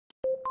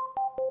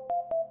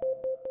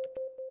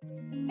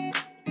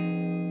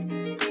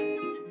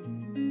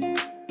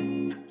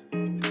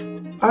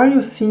Are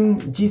you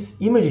seeing this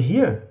image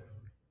here?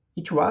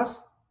 It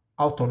was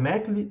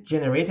automatically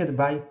generated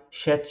by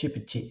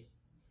ChatGPT.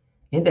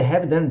 And I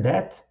have done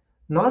that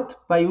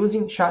not by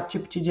using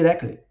ChatGPT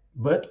directly,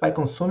 but by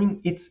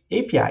consuming its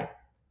API.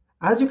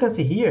 As you can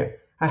see here,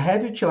 I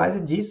have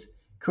utilized this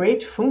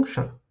create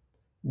function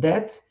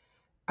that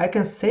I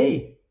can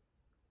say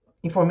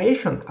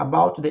information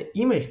about the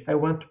image I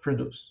want to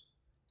produce.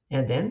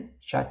 And then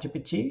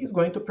ChatGPT is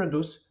going to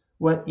produce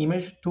one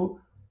image to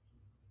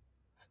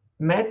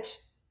match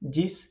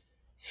these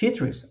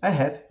features I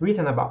have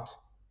written about.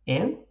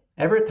 And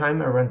every time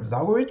I run this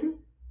algorithm,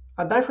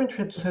 a different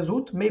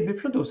result may be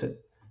produced.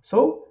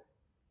 So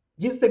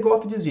this is the goal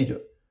of this video.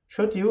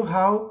 Showed you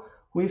how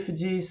with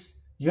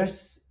these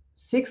just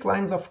 6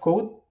 lines of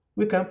code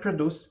we can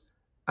produce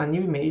a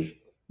new image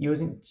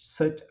using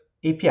such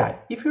API.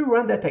 If we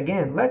run that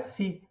again, let's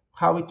see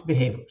how it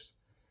behaves.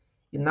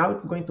 And now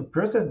it's going to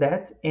process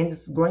that and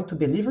it's going to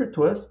deliver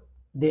to us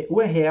the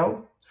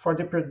URL for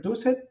the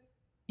produced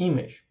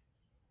image.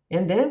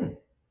 And then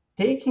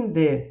taking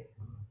the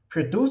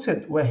produced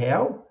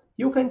URL,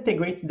 you can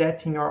integrate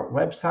that in your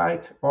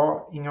website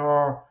or in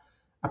your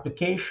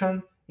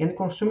application and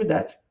consume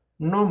that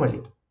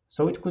normally.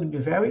 So it could be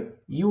very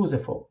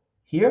useful.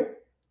 Here,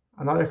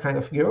 another kind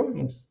of girl,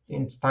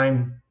 it's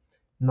time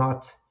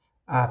not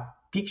a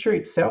picture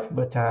itself,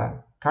 but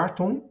a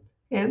cartoon,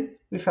 and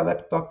with a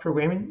laptop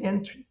programming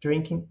and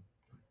drinking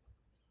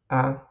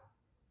a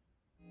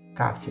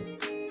coffee.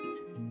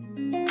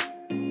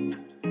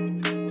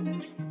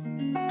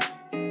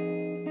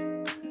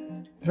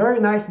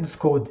 Very nice this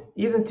code,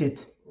 isn't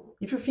it?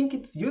 If you think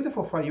it's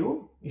useful for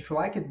you, if you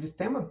like this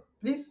theme,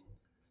 please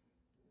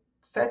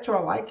set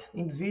your like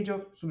in this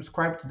video,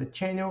 subscribe to the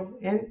channel,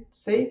 and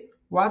say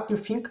what you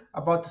think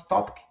about this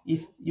topic,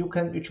 if you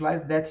can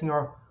utilize that in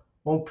your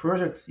own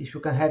projects, if you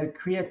can have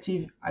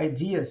creative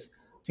ideas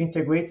to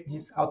integrate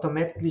this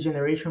automatically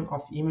generation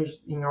of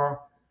images in your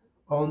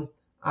own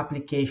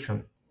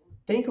application.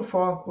 Thank you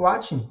for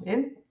watching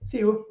and see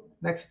you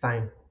next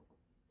time.